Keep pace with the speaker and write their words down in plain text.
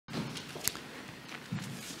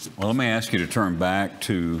Well, let me ask you to turn back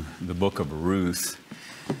to the book of Ruth.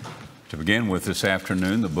 To begin with this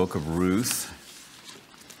afternoon, the book of Ruth.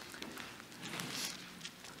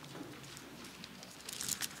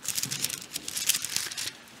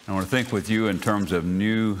 I want to think with you in terms of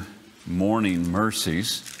new morning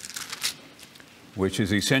mercies, which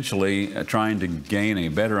is essentially trying to gain a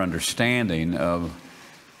better understanding of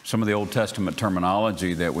some of the Old Testament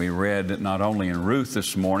terminology that we read not only in Ruth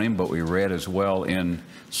this morning, but we read as well in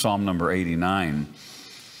Psalm number 89.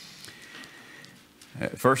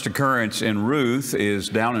 First occurrence in Ruth is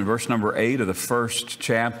down in verse number 8 of the first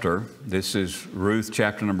chapter. This is Ruth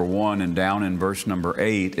chapter number 1, and down in verse number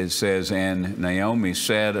 8 it says, "And Naomi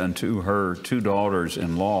said unto her two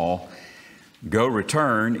daughters-in-law, Go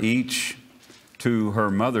return each to her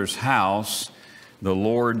mother's house. The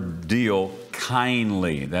Lord deal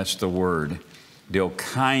kindly," that's the word, "deal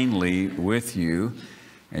kindly with you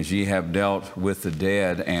as ye have dealt with the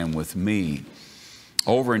dead and with me."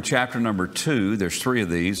 Over in chapter number 2, there's three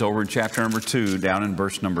of these. Over in chapter number 2, down in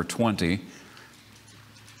verse number 20,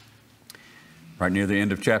 right near the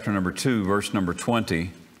end of chapter number 2, verse number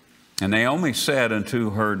 20, "And Naomi said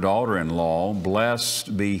unto her daughter-in-law,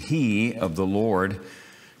 Blessed be he of the Lord,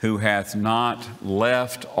 who hath not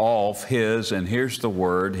left off his," and here's the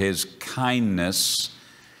word, "his kindness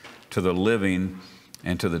to the living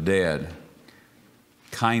and to the dead."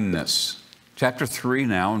 Kindness. Chapter 3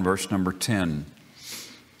 now in verse number 10.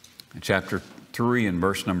 Chapter 3 and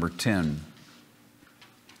verse number 10.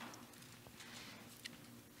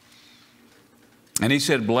 "And he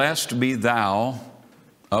said, Blessed be thou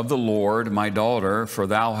of the Lord, my daughter, for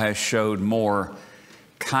thou hast showed more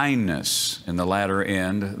kindness in the latter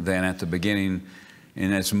end than at the beginning,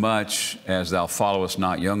 inasmuch as thou followest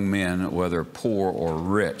not young men, whether poor or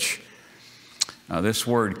rich." This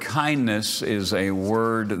word kindness is a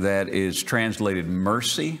word that is translated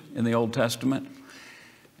mercy in the Old Testament.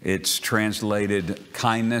 It's translated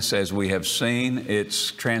kindness, as we have seen.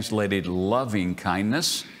 It's translated loving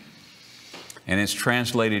kindness, and it's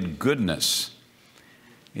translated goodness.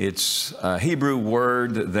 It's a Hebrew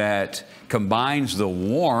word that combines the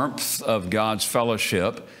warmth of God's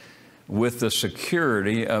fellowship with the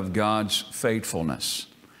security of God's faithfulness.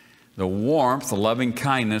 The warmth, the loving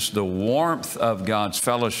kindness, the warmth of God's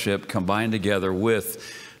fellowship combined together with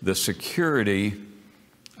the security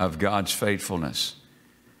of God's faithfulness.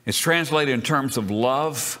 It's translated in terms of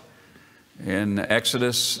love in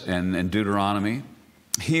Exodus and in Deuteronomy.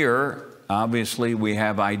 Here, obviously, we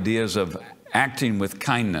have ideas of acting with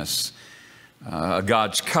kindness.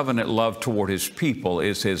 God's covenant love toward His people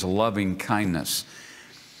is His loving kindness.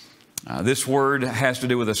 This word has to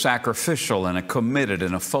do with a sacrificial and a committed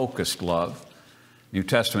and a focused love. New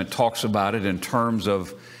Testament talks about it in terms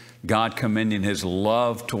of God commending His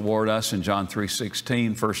love toward us in John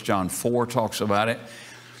 3:16. 1 John 4 talks about it.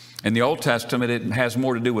 In the Old Testament, it has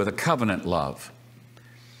more to do with a covenant love.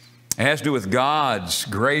 It has to do with God's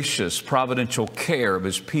gracious, providential care of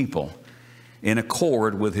His people in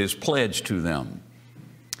accord with His pledge to them.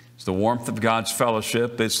 It's the warmth of God's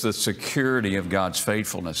fellowship. It's the security of God's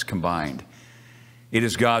faithfulness combined. It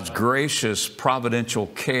is God's gracious, providential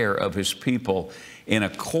care of His people in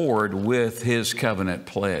accord with His covenant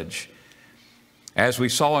pledge. As we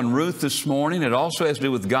saw in Ruth this morning, it also has to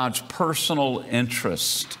do with God's personal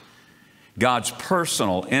interest. God's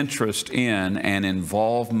personal interest in and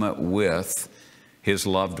involvement with His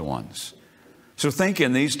loved ones. So think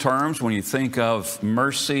in these terms when you think of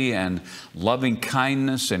mercy and loving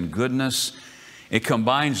kindness and goodness. It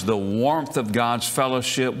combines the warmth of God's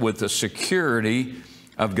fellowship with the security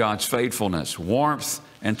of God's faithfulness. Warmth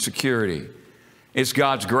and security. It's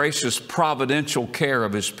God's gracious providential care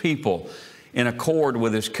of His people in accord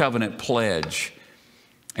with His covenant pledge.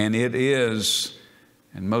 And it is,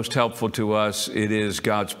 and most helpful to us, it is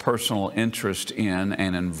God's personal interest in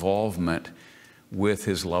and involvement with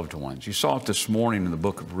His loved ones. You saw it this morning in the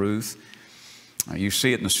book of Ruth. You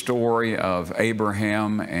see it in the story of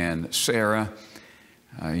Abraham and Sarah.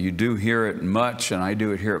 You do hear it much, and I do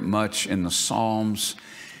hear it much in the Psalms.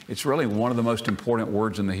 It's really one of the most important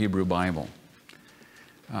words in the Hebrew Bible.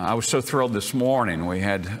 I was so thrilled this morning. We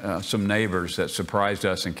had some neighbors that surprised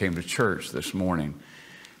us and came to church this morning.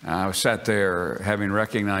 I sat there having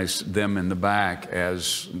recognized them in the back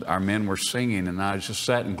as our men were singing, and I just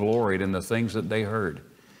sat and gloried in the things that they heard.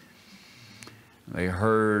 They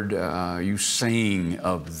heard you sing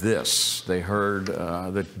of this. They heard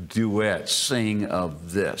the duet sing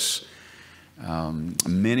of this.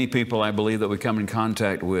 Many people, I believe, that we come in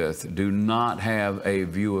contact with do not have a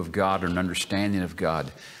view of God or an understanding of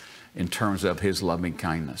God in terms of His loving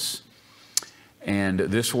kindness. And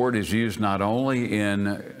this word is used not only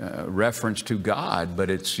in reference to God, but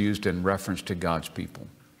it's used in reference to God's people.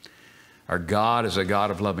 Our God is a God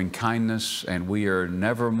of loving kindness, and we are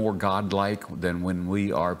never more godlike than when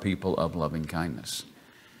we are people of loving kindness.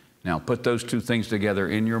 Now, put those two things together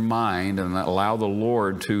in your mind and allow the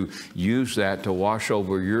Lord to use that to wash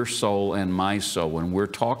over your soul and my soul. When we're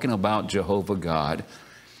talking about Jehovah God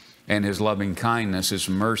and His loving kindness, His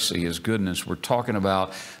mercy, His goodness, we're talking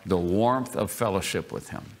about the warmth of fellowship with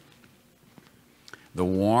Him. The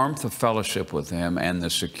warmth of fellowship with Him and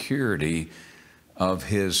the security of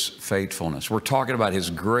His faithfulness. We're talking about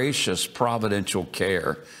His gracious providential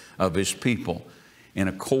care of His people in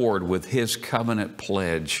accord with His covenant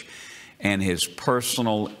pledge and His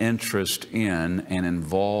personal interest in and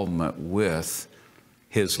involvement with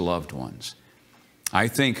His loved ones. I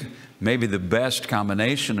think maybe the best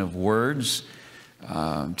combination of words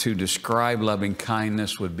to describe loving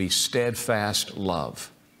kindness would be steadfast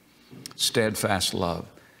love. Steadfast love.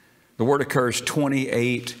 The word occurs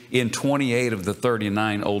in 28 of the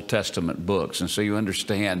 39 Old Testament books, and so you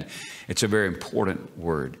understand it's a very important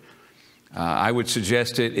word. I would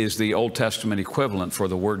suggest it is the Old Testament equivalent for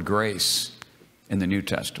the word grace in the New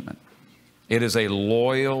Testament. It is a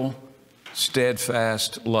loyal,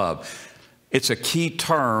 steadfast love. It's a key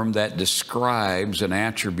term that describes an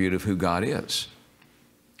attribute of who God is.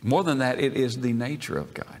 More than that, it is the nature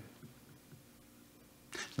of God.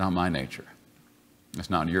 It's not my nature. It's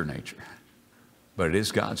not your nature. But it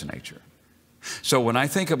is God's nature. So when I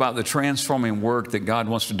think about the transforming work that God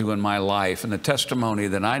wants to do in my life and the testimony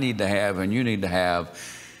that I need to have and you need to have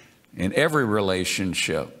in every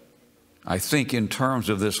relationship, I think in terms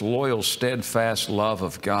of this loyal, steadfast love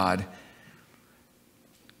of God,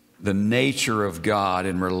 the nature of God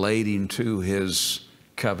in relating to His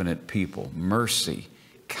covenant people, mercy,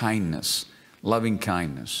 kindness, loving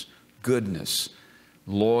kindness, goodness,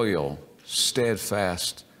 loyal,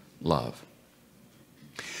 steadfast love.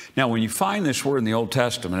 Now, when you find this word in the Old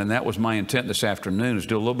Testament, and that was my intent this afternoon, is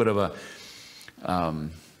do a little bit of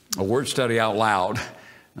a word study out loud,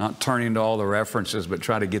 not turning to all the references, but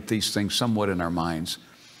try to get these things somewhat in our minds.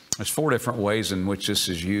 There's 4 different ways in which this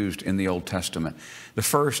is used in the Old Testament. The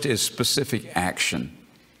first is specific action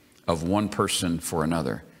of one person for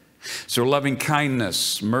another. So loving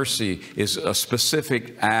kindness, mercy, is a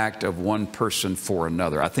specific act of one person for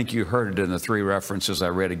another. I think you heard it in the 3 references I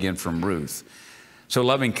read again from Ruth. So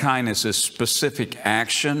loving kindness is specific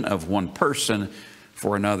action of one person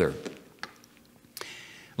for another.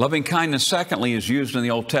 Loving kindness, secondly, is used in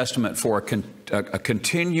the Old Testament for a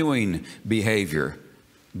continuing behavior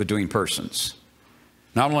between persons.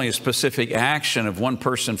 Not only a specific action of one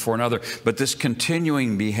person for another, but this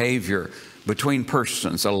continuing behavior between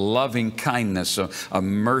persons, a loving kindness, a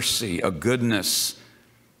mercy, a goodness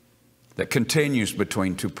that continues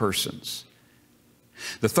between 2 persons.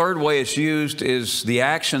 The third way it's used is the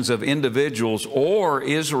actions of individuals or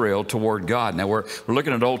Israel toward God. Now, we're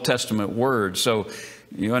looking at Old Testament words, so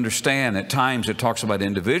you understand at times it talks about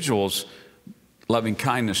individuals loving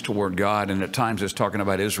kindness toward God, and at times it's talking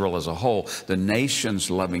about Israel as a whole, the nation's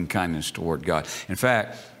loving kindness toward God. In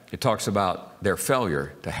fact, it talks about their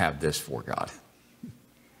failure to have this for God.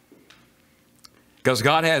 Because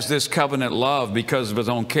God has this covenant love because of His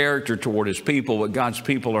own character toward His people, but God's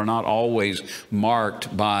people are not always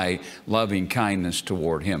marked by loving kindness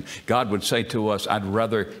toward Him. God would say to us, I'd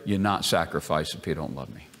rather you not sacrifice if you don't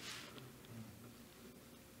love me.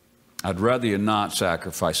 I'd rather you not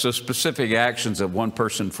sacrifice. So specific actions of one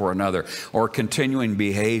person for another, or continuing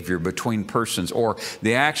behavior between persons, or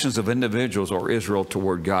the actions of individuals or Israel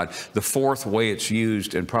toward God. The fourth way it's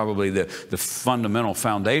used, and probably the fundamental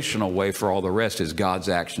foundational way for all the rest, is God's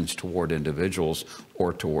actions toward individuals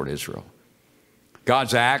or toward Israel.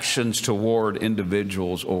 God's actions toward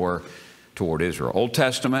individuals or toward Israel. Old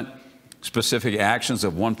Testament, specific actions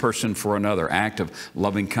of one person for another, act of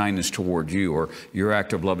loving kindness toward you, or your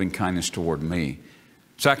act of loving kindness toward me.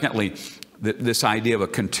 Secondly, this idea of a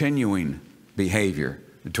continuing behavior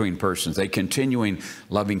between persons, a continuing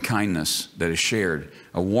loving kindness that is shared,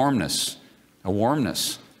 a warmness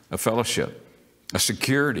of fellowship, a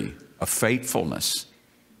security, a faithfulness,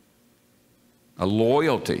 a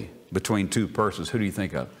loyalty between 2 persons. Who do you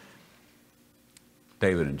think of?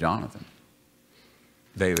 David and Jonathan.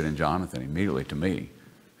 David and Jonathan immediately to me.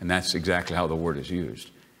 And that's exactly how the word is used.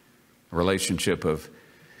 A relationship of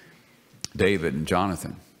David and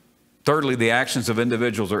Jonathan. Thirdly, the actions of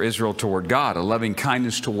individuals or Israel toward God, a loving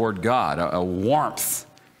kindness toward God, a warmth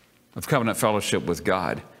of covenant fellowship with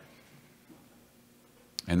God.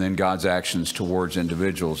 And then God's actions towards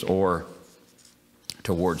individuals or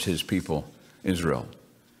towards His people, Israel.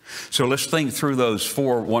 So let's think through those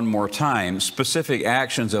four one more time. Specific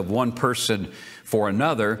actions of one person for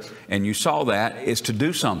another, and you saw that, is to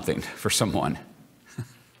do something for someone.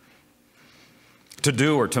 To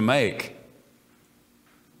do or to make.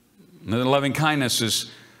 The loving kindness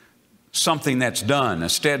is something that's done. A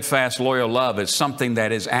steadfast, loyal love is something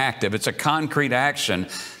that is active. It's a concrete action.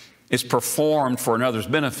 It's performed for another's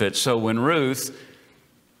benefit. So when Ruth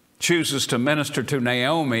chooses to minister to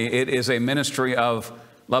Naomi, it is a ministry of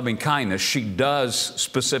loving kindness. She does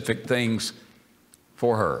specific things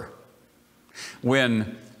for her.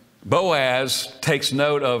 When Boaz takes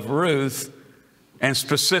note of Ruth and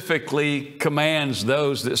specifically commands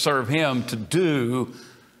those that serve him to do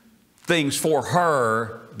things for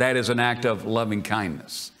her, that is an act of loving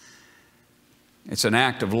kindness. It's an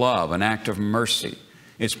act of love, an act of mercy.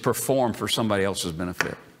 It's performed for somebody else's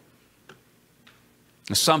benefit.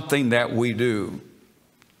 It's something that we do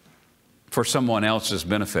for someone else's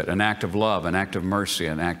benefit, an act of love, an act of mercy,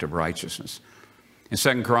 an act of righteousness. In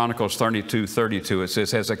 2 Chronicles 32:32, it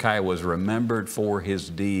says, Hezekiah was remembered for his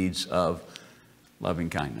deeds of loving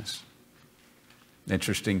kindness.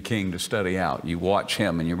 Interesting king to study out. You watch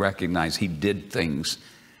him and you recognize he did things,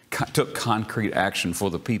 took concrete action for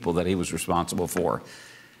the people that he was responsible for.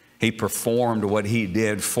 He performed what he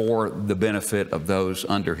did for the benefit of those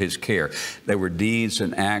under his care. They were deeds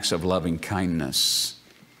and acts of loving kindness.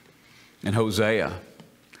 And Hosea,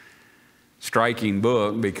 striking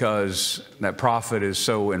book because that prophet is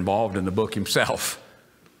so involved in the book himself.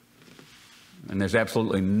 And there's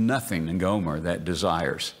absolutely nothing in Gomer that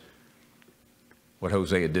desires what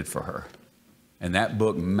Hosea did for her. And that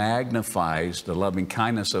book magnifies the loving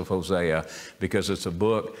kindness of Hosea because it's a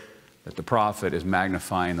book that the prophet is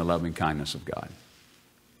magnifying the loving kindness of God.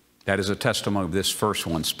 That is a testimony of this first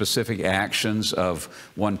one, specific actions of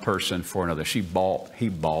one person for another. He bought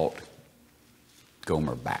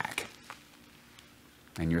Gomer back.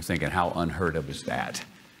 And you're thinking, how unheard of is that?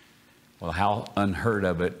 Well, how unheard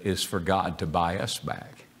of it is for God to buy us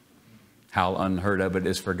back. How unheard of it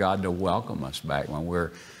is for God to welcome us back when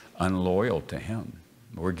we're unloyal to Him.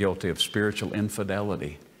 We're guilty of spiritual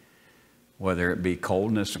infidelity, whether it be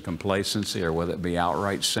coldness and complacency or whether it be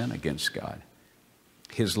outright sin against God.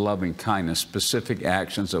 His loving kindness, specific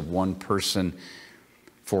actions of one person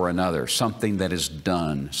for another, something that is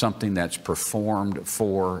done, something that's performed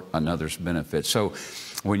for another's benefit. So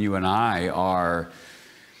when you and I are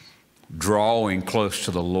drawing close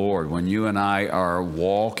to the Lord, when you and I are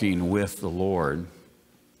walking with the Lord,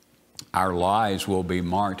 our lives will be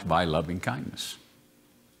marked by loving kindness.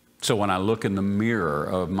 So when I look in the mirror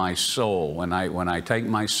of my soul, when I take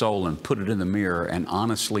my soul and put it in the mirror and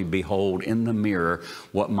honestly behold in the mirror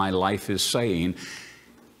what my life is saying,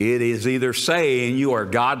 it is either saying you are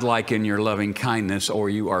godlike in your loving kindness or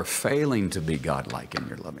you are failing to be godlike in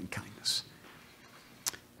your loving kindness.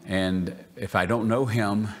 And if I don't know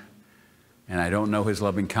Him and I don't know His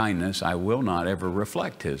loving kindness, I will not ever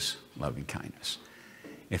reflect His loving kindness.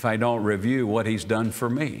 If I don't review what He's done for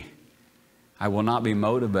me, I will not be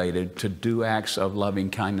motivated to do acts of loving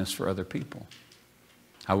kindness for other people.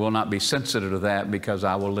 I will not be sensitive to that because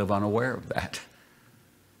I will live unaware of that.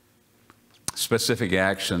 Specific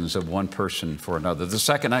actions of one person for another. The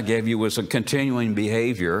second I gave you was a continuing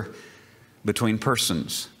behavior between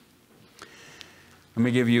persons. Let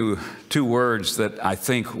me give you two words that I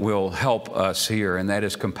think will help us here, and that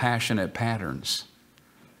is compassionate patterns.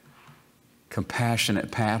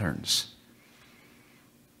 Compassionate patterns.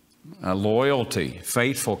 Loyalty,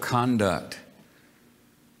 faithful conduct,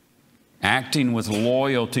 acting with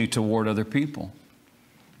loyalty toward other people.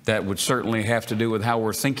 That would certainly have to do with how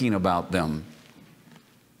we're thinking about them.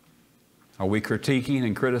 Are we critiquing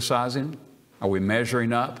and criticizing? Are we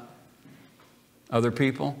measuring up other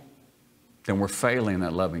people? Then we're failing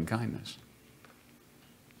at loving kindness.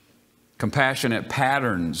 Compassionate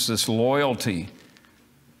patterns, this loyalty,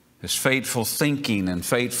 this faithful thinking and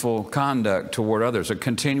faithful conduct toward others, a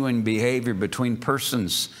continuing behavior between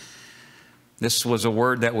persons. This was a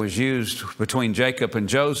word that was used between Jacob and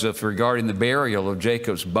Joseph regarding the burial of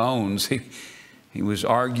Jacob's bones. He was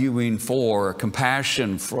arguing for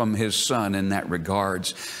compassion from his son in that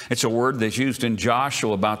regards. It's a word that's used in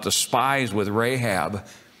Joshua about the spies with Rahab.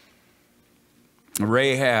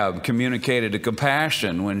 Rahab communicated a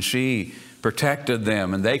compassion when she protected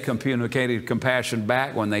them, and they communicated compassion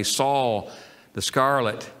back when they saw the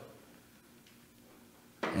scarlet,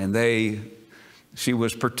 and she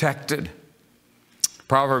was protected.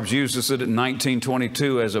 Proverbs uses it in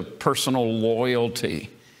 19:22 as a personal loyalty.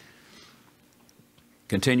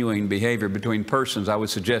 Continuing behavior between persons. I would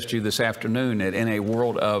suggest to you this afternoon that in a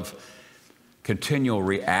world of continual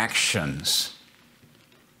reactions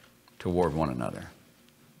toward one another.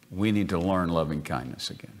 We need to learn loving kindness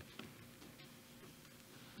again.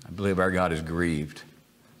 I believe our God is grieved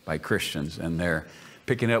by Christians, and they're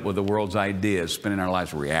picking up with the world's ideas, spending our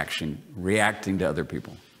lives reacting to other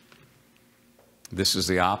people. This is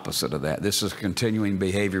the opposite of that. This is continuing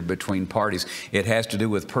behavior between parties. It has to do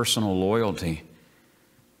with personal loyalty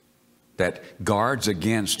that guards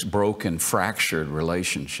against broken, fractured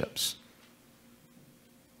relationships.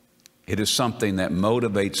 It is something that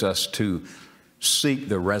motivates us to seek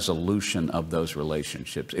the resolution of those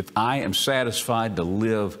relationships. If I am satisfied to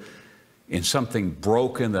live in something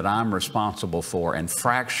broken that I'm responsible for and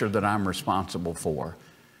fractured that I'm responsible for,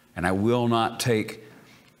 and I will not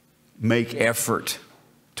make effort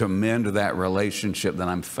to mend that relationship, then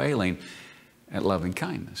I'm failing at loving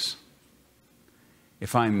kindness.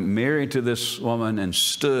 If I'm married to this woman and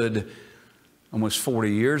stood almost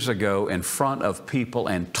 40 years ago in front of people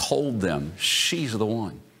and told them she's the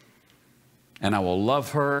one, and I will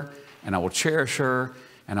love her, and I will cherish her,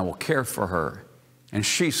 and I will care for her, and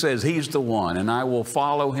she says he's the one, and I will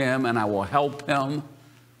follow him, and I will help him,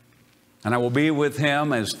 and I will be with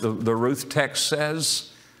him, as the Ruth text says,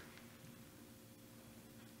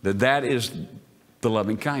 that is the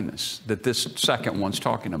loving kindness that this second one's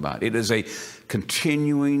talking about. It is a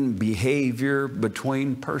continuing behavior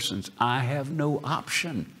between persons. I have no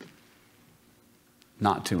option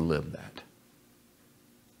not to live that.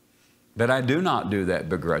 But I do not do that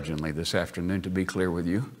begrudgingly this afternoon, to be clear with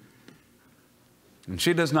you. And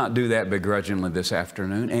she does not do that begrudgingly this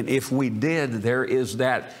afternoon. And if we did, there is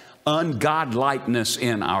that ungodlikeness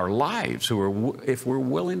in our lives if we're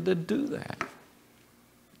willing to do that.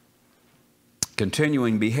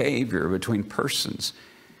 Continuing behavior between persons,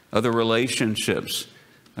 other relationships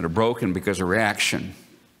that are broken because of reaction.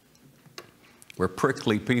 We're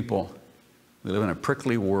prickly people. We live in a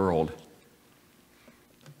prickly world.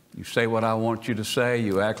 You say what I want you to say,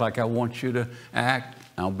 you act like I want you to act,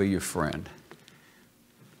 I'll be your friend.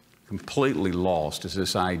 Completely lost is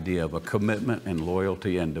this idea of a commitment and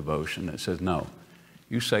loyalty and devotion that says, no,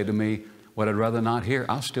 you say to me what I'd rather not hear,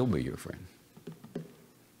 I'll still be your friend.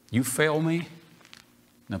 You fail me?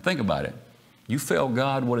 Now think about it. You fail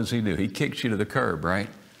God, what does he do? He kicks you to the curb, right?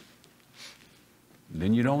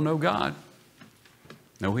 Then you don't know God.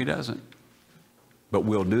 No, he doesn't. But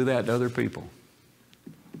we'll do that to other people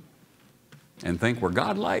and think we're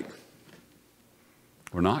godlike.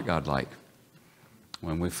 We're not godlike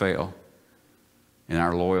when we fail in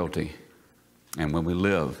our loyalty and when we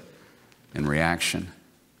live in reaction.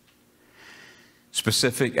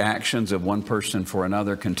 Specific actions of one person for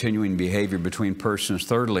another, continuing behavior between persons.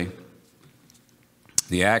 Thirdly,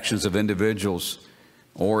 the actions of individuals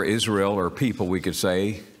or Israel or people, we could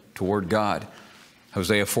say, toward God.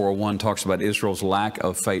 Hosea 4:1 talks about Israel's lack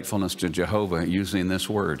of faithfulness to Jehovah using this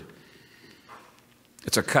word.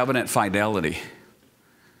 It's a covenant fidelity.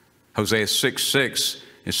 Hosea 6:6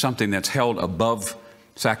 is something that's held above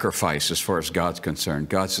sacrifice as far as God's concerned.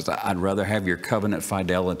 God says, I'd rather have your covenant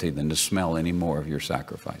fidelity than to smell any more of your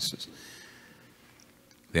sacrifices.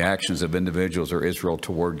 The actions of individuals or Israel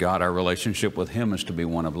toward God, our relationship with him is to be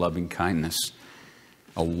one of loving kindness,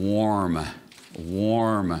 a warm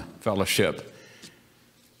fellowship,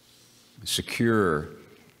 secure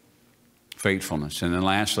faithfulness. And then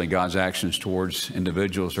lastly, God's actions towards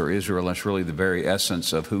individuals or Israel, that's really the very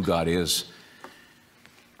essence of who God is.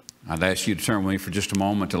 I'd ask you to turn with me for just a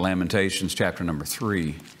moment to Lamentations chapter number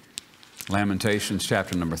 3. Lamentations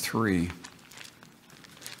chapter number 3.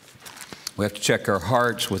 We have to check our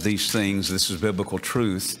hearts with these things. This is biblical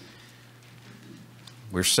truth.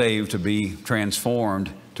 We're saved to be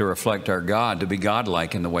transformed, to reflect our God, to be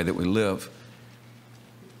godlike in the way that we live.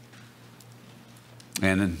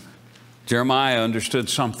 And Jeremiah understood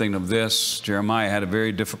something of this. Jeremiah had a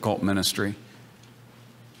very difficult ministry.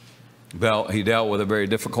 He dealt with a very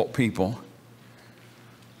difficult people.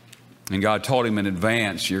 And God told him in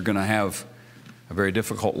advance, you're going to have a very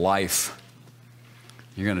difficult life.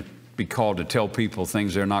 You're going to be called to tell people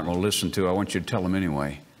things they're not going to listen to. I want you to tell them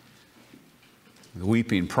anyway. The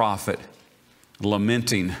weeping prophet,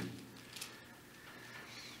 lamenting.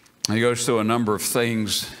 And he goes through a number of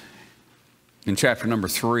things. In chapter number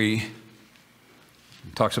 3, he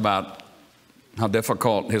talks about how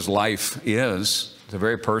difficult his life is. It's a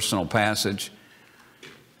very personal passage.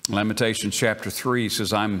 Lamentations chapter 3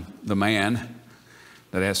 says, I'm the man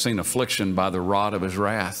that has seen affliction by the rod of his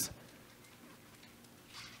wrath.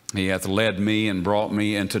 He hath led me and brought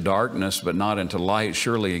me into darkness, but not into light.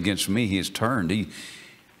 Surely against me he is turned. He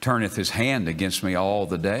turneth his hand against me all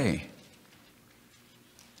the day.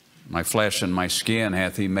 My flesh and my skin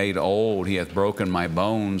hath he made old. He hath broken my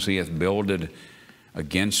bones. He hath builded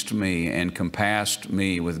against me and compassed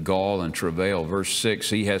me with gall and travail. Verse 6,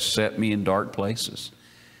 he has set me in dark places,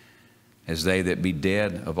 as they that be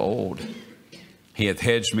dead of old. He hath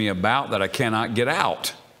hedged me about that I cannot get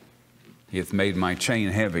out. He hath made my chain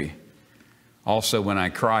heavy. Also when I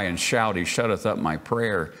cry and shout, he shutteth up my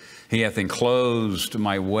prayer. He hath enclosed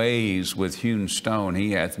my ways with hewn stone.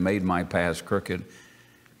 He hath made my paths crooked.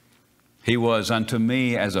 He was unto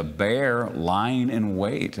me as a bear lying in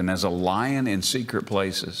wait, and as a lion in secret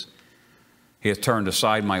places. He hath turned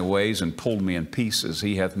aside my ways and pulled me in pieces.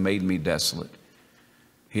 He hath made me desolate.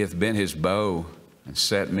 He hath bent his bow and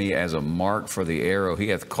set me as a mark for the arrow. He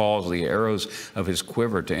hath caused the arrows of his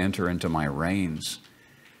quiver to enter into my reins.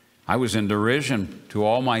 I was in derision to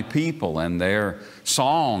all my people, and their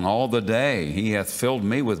song all the day. He hath filled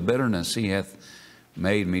me with bitterness. He hath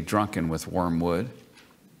made me drunken with wormwood.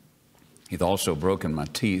 He hath also broken my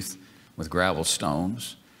teeth with gravel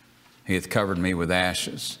stones. He hath covered me with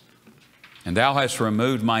ashes. And thou hast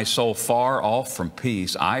removed my soul far off from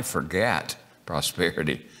peace. I forgat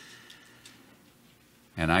prosperity.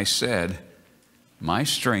 And I said, my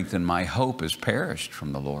strength and my hope is perished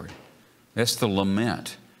from the Lord. That's the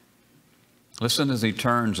lament. Listen as he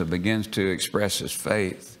turns and begins to express his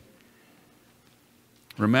faith.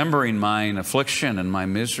 Remembering mine affliction and my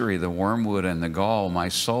misery, the wormwood and the gall, my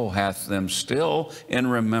soul hath them still in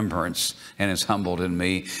remembrance and is humbled in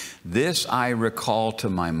me. This I recall to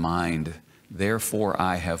my mind, therefore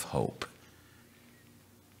I have hope.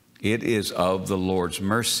 It is of the Lord's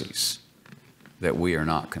mercies that we are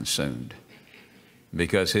not consumed,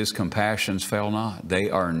 because his compassions fail not. They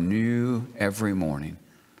are new every morning.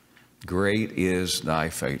 Great is thy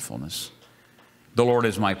faithfulness. The Lord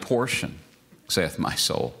is my portion, saith my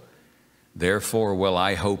soul. Therefore will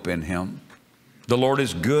I hope in him. The Lord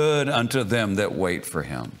is good unto them that wait for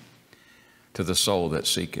him, to the soul that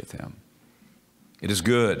seeketh him. It is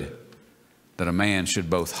good that a man should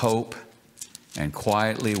both hope and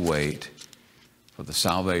quietly wait for the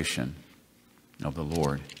salvation of the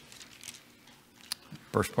Lord.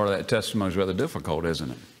 First part of that testimony is rather difficult, isn't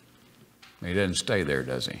it? He doesn't stay there,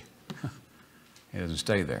 does he? He doesn't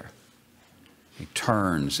stay there. He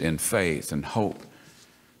turns in faith and hope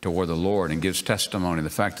toward the Lord and gives testimony of the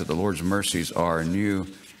fact that the Lord's mercies are new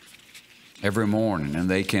every morning, and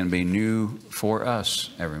they can be new for us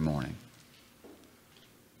every morning.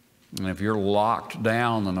 And if you're locked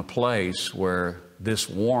down in a place where this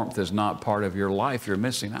warmth is not part of your life, you're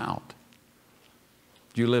missing out.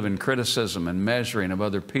 You live in criticism and measuring of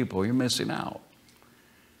other people, you're missing out.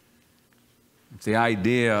 If the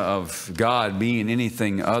idea of God being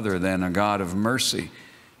anything other than a God of mercy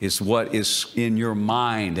is what is in your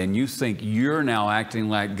mind, and you think you're now acting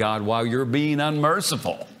like God while you're being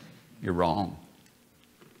unmerciful, you're wrong.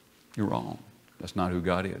 You're wrong. That's not who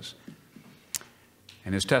God is.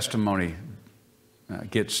 And his testimony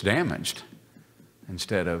gets damaged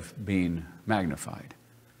instead of being magnified.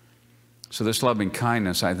 So this loving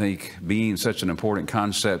kindness, I think, being such an important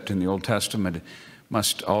concept in the Old Testament,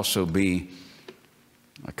 must also be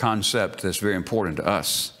a concept that's very important to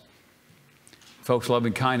us. Folks,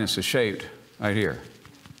 loving kindness is shaped right here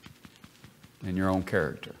in your own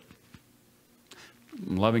character.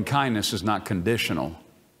 Loving kindness is not conditional.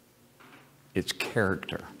 It's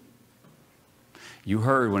character. You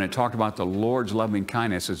heard when it talked about the Lord's loving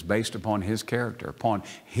kindness is based upon his character, upon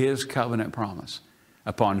his covenant promise,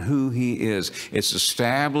 upon who he is. It's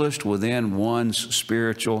established within one's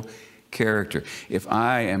spiritual character. If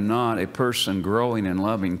I am not a person growing in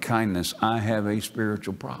loving kindness, I have a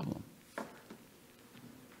spiritual problem.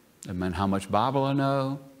 Doesn't matter how much Bible I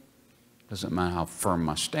know. Doesn't matter how firm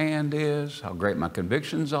my stand is, how great my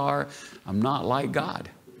convictions are. I'm not like God,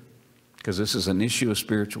 because this is an issue of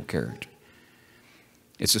spiritual character.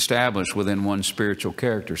 It's established within one's spiritual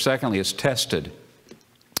character. Secondly, it's tested.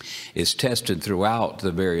 It's tested throughout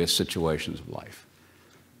the various situations of life.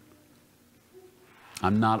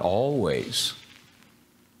 I'm not always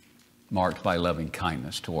marked by loving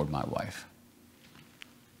kindness toward my wife.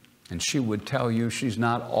 And she would tell you she's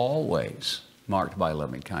not always marked by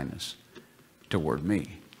loving kindness toward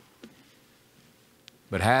me.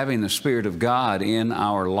 But having the Spirit of God in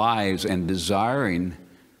our lives and desiring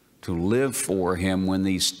to live for him, when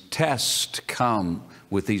these tests come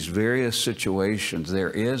with these various situations, there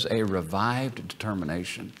is a revived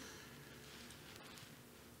determination,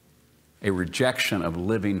 a rejection of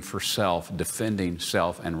living for self, defending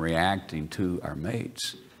self, and reacting to our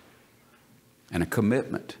mates, and a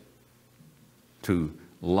commitment to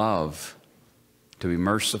love, to be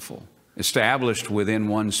merciful, established within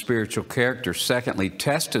one's spiritual character. Secondly,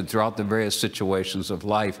 tested throughout the various situations of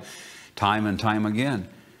life, time and time again.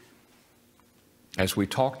 as we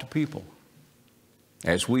talk to people,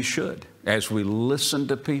 as we should, as we listen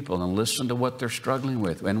to people and listen to what they're struggling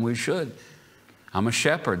with, and we should. I'm a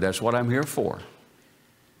shepherd. That's what I'm here for.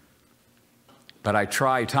 But I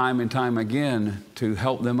try time and time again to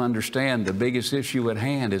help them understand the biggest issue at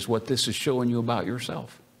hand is what this is showing you about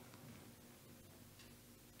yourself.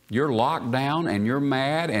 You're locked down and you're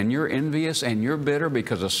mad and you're envious and you're bitter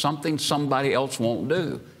because of something somebody else won't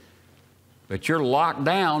do. But you're locked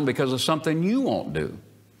down because of something you won't do.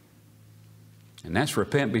 And that's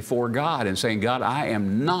repent before God and saying, God, I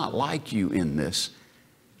am not like you in this,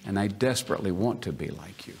 and I desperately want to be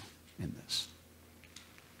like you in this.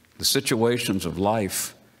 The situations of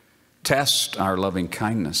life test our loving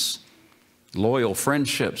kindness. Loyal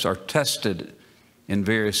friendships are tested in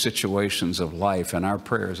various situations of life, and our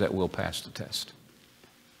prayer is that we'll pass the test.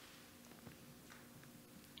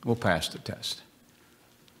 We'll pass the test.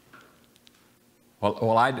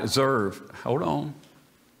 Well, I deserve, hold on.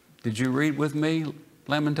 Did you read with me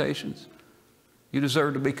Lamentations? You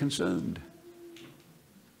deserve to be consumed.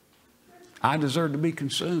 I deserve to be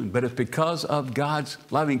consumed, but it's because of God's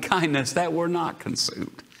loving kindness that we're not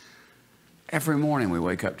consumed. Every morning we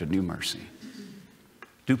wake up to new mercy.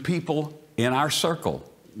 Do people in our circle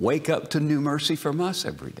wake up to new mercy from us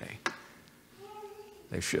every day?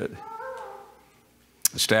 They should.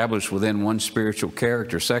 Established within one spiritual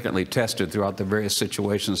character. Secondly, tested throughout the various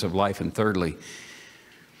situations of life. And thirdly,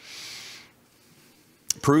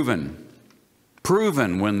 proven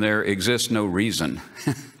when there exists no reason.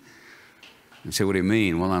 You say, what do you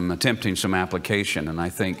mean? Well, I'm attempting some application, and I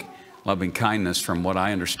think loving kindness, from what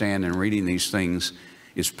I understand in reading these things,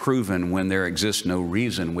 is proven when there exists no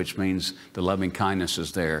reason, which means the loving kindness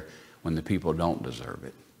is there when the people don't deserve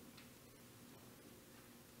it.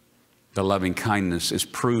 The loving kindness is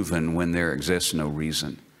proven when there exists no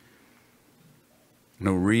reason.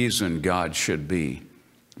 No reason God should be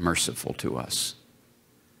merciful to us.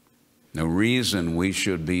 No reason we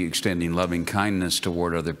should be extending loving kindness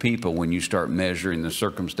toward other people. When you start measuring the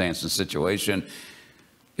circumstance and situation,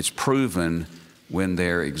 it's proven when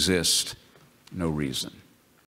there exists no reason.